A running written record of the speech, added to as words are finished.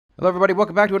Hello everybody,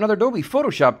 welcome back to another Adobe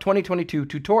Photoshop 2022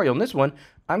 tutorial. In this one,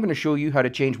 I'm going to show you how to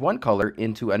change one color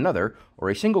into another or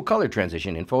a single color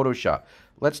transition in Photoshop.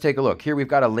 Let's take a look. Here we've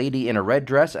got a lady in a red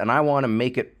dress and I want to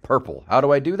make it purple. How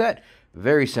do I do that?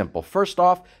 Very simple. First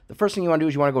off, the first thing you want to do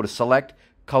is you want to go to Select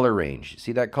Color Range.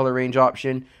 See that color range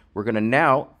option? We're going to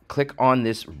now click on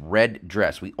this red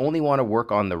dress. We only want to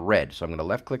work on the red. So I'm going to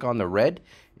left click on the red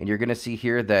and you're going to see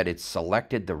here that it's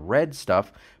selected the red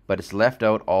stuff, but it's left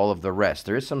out all of the rest.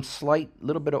 There is some slight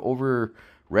little bit of over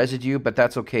residue, but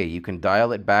that's okay. You can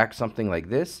dial it back something like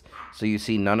this so you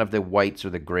see none of the whites or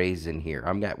the grays in here.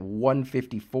 I'm at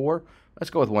 154. Let's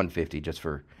go with 150 just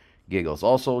for giggles.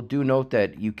 Also, do note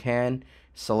that you can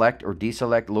select or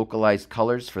deselect localized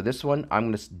colors. For this one,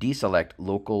 I'm going to deselect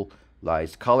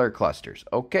localized color clusters.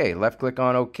 Okay, left click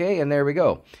on OK, and there we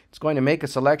go. It's going to make a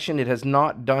selection. It has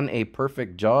not done a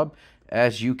perfect job,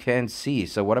 as you can see.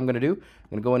 So what I'm going to do, I'm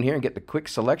going to go in here and get the quick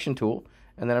selection tool,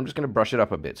 and then I'm just going to brush it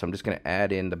up a bit. So I'm just going to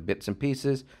add in the bits and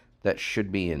pieces that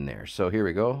should be in there. So here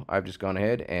we go. I've just gone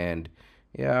ahead and,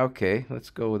 yeah, okay, let's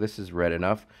go. This is red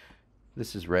enough.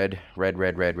 This is red, red,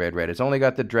 red, red, red, red. It's only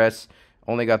got the dress,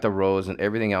 only got the rose, and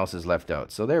everything else is left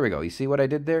out. So there we go. You see what I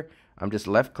did there? I'm just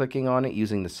left clicking on it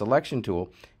using the selection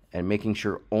tool and making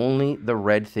sure only the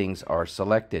red things are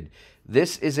selected.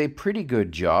 This is a pretty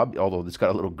good job, although it's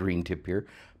got a little green tip here,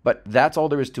 but that's all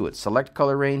there is to it. Select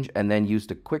color range and then use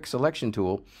the quick selection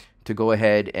tool to go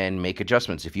ahead and make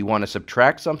adjustments. If you want to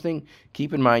subtract something,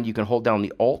 keep in mind you can hold down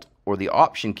the Alt or the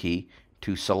Option key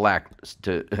to select,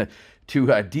 to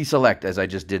deselect, as I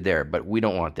just did there, but we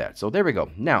don't want that. So there we go.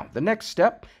 Now, the next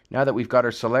step, now that we've got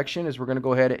our selection, is we're going to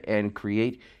go ahead and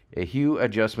create a hue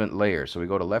adjustment layer. So we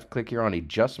go to left click here on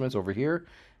adjustments over here,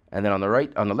 and then on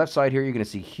the left side here, you're going to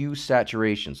see hue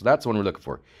saturation. So that's the one we're looking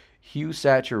for. Hue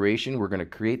saturation. We're going to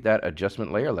create that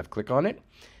adjustment layer. Left click on it,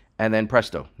 and then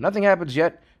presto. Nothing happens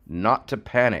yet. Not to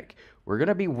panic. We're going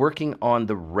to be working on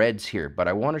the reds here, but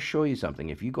I want to show you something.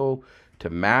 If you go to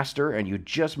master and you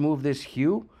just move this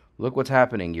hue, look what's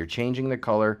happening. You're changing the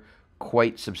color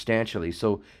quite substantially.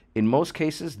 So in most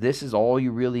cases, this is all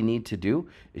you really need to do,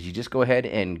 is you just go ahead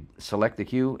and select the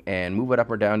hue and move it up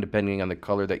or down depending on the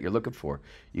color that you're looking for.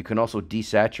 You can also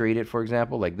desaturate it, for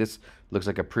example. Like this looks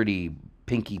like a pretty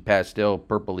pinky pastel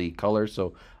purpley color,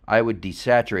 so I would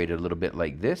desaturate it a little bit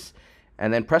like this.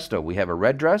 And then presto, we have a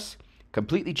red dress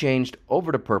completely changed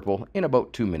over to purple in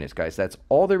about 2 minutes, guys. That's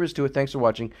all there is to it. Thanks for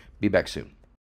watching. Be back soon.